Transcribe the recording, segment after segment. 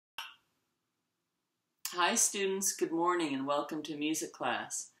Hi students, good morning and welcome to music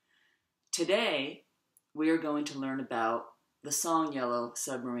class. Today we are going to learn about the song Yellow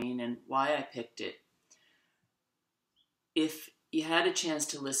Submarine and why I picked it. If you had a chance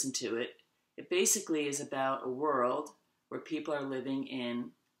to listen to it, it basically is about a world where people are living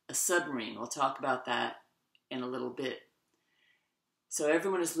in a submarine. We'll talk about that in a little bit. So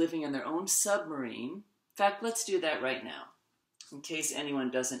everyone is living in their own submarine. In fact, let's do that right now, in case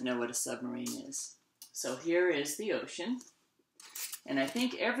anyone doesn't know what a submarine is. So here is the ocean, and I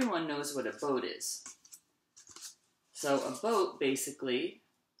think everyone knows what a boat is. So a boat, basically,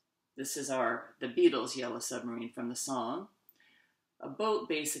 this is the Beatles' Yellow Submarine from the song. A boat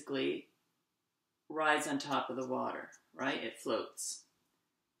basically rides on top of the water, right? It floats.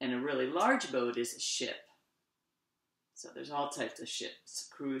 And a really large boat is a ship. So there's all types of ships,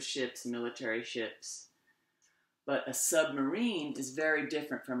 cruise ships, military ships. But a submarine is very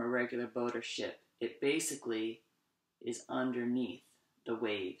different from a regular boat or ship. It basically is underneath the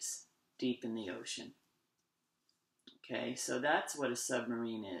waves, deep in the ocean. Okay, so that's what a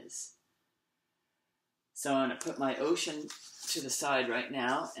submarine is. So I'm going to put my ocean to the side right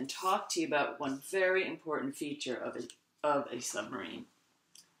now and talk to you about one very important feature of a submarine.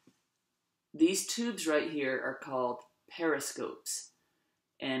 These tubes right here are called periscopes,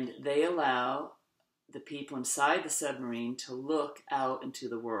 and they allow the people inside the submarine to look out into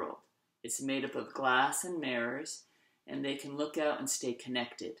the world. It's made up of glass and mirrors, and they can look out and stay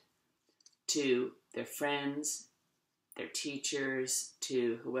connected to their friends, their teachers,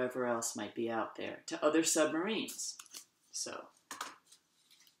 to whoever else might be out there, to other submarines. So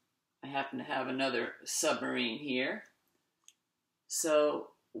I happen to have another submarine here. So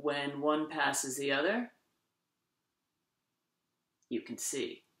when one passes the other, you can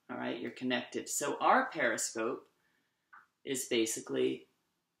see, all right, you're connected. So our periscope is basically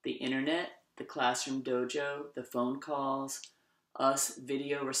the internet, the classroom dojo, the phone calls, us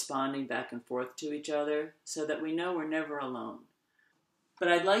video responding back and forth to each other so that we know we're never alone. But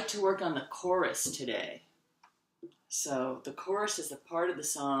I'd like to work on the chorus today. So the chorus is the part of the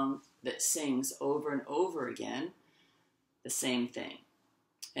song that sings over and over again the same thing.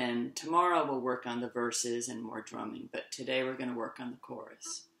 And tomorrow we'll work on the verses and more drumming, but today we're going to work on the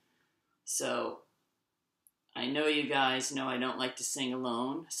chorus. So I know you guys know I don't like to sing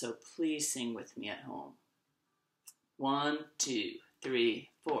alone, so please sing with me at home. 1, 2, 3,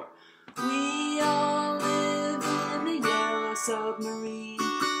 4. We all live in a yellow submarine,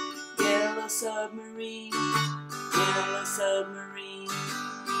 yellow submarine, yellow submarine.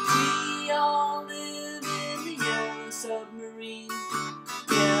 We all live in a yellow submarine,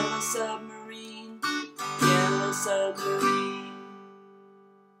 yellow submarine, yellow submarine.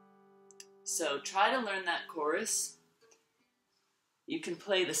 So try to learn that chorus. You can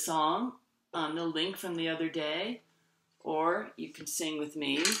play the song on the link from the other day, or you can sing with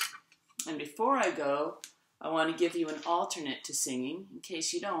me. And before I go, I want to give you an alternate to singing in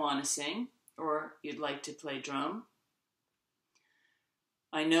case you don't want to sing or you'd like to play drum.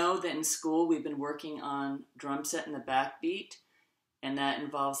 I know that in school we've been working on drum set and the backbeat, and that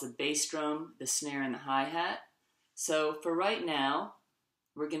involves the bass drum, the snare, and the hi-hat. So for right now,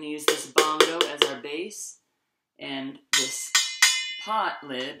 we're going to use this bongo as our bass and this pot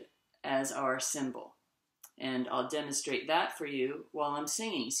lid as our cymbal. And I'll demonstrate that for you while I'm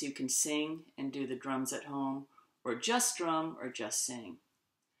singing, so you can sing and do the drums at home, or just drum or just sing.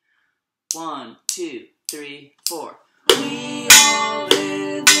 1, 2, 3, 4. We all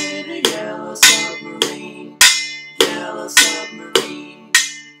live in a yellow submarine, yellow submarine,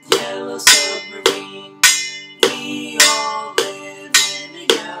 yellow submarine. We all live in a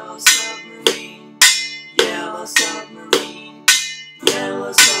yellow submarine, yellow submarine,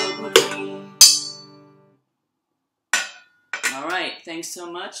 yellow submarine. All right, thanks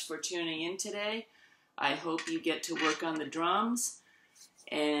so much for tuning in today. I hope you get to work on the drums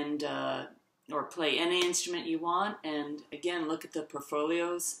and or play any instrument you want. And again, look at the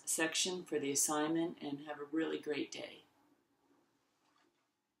portfolios section for the assignment and have a really great day.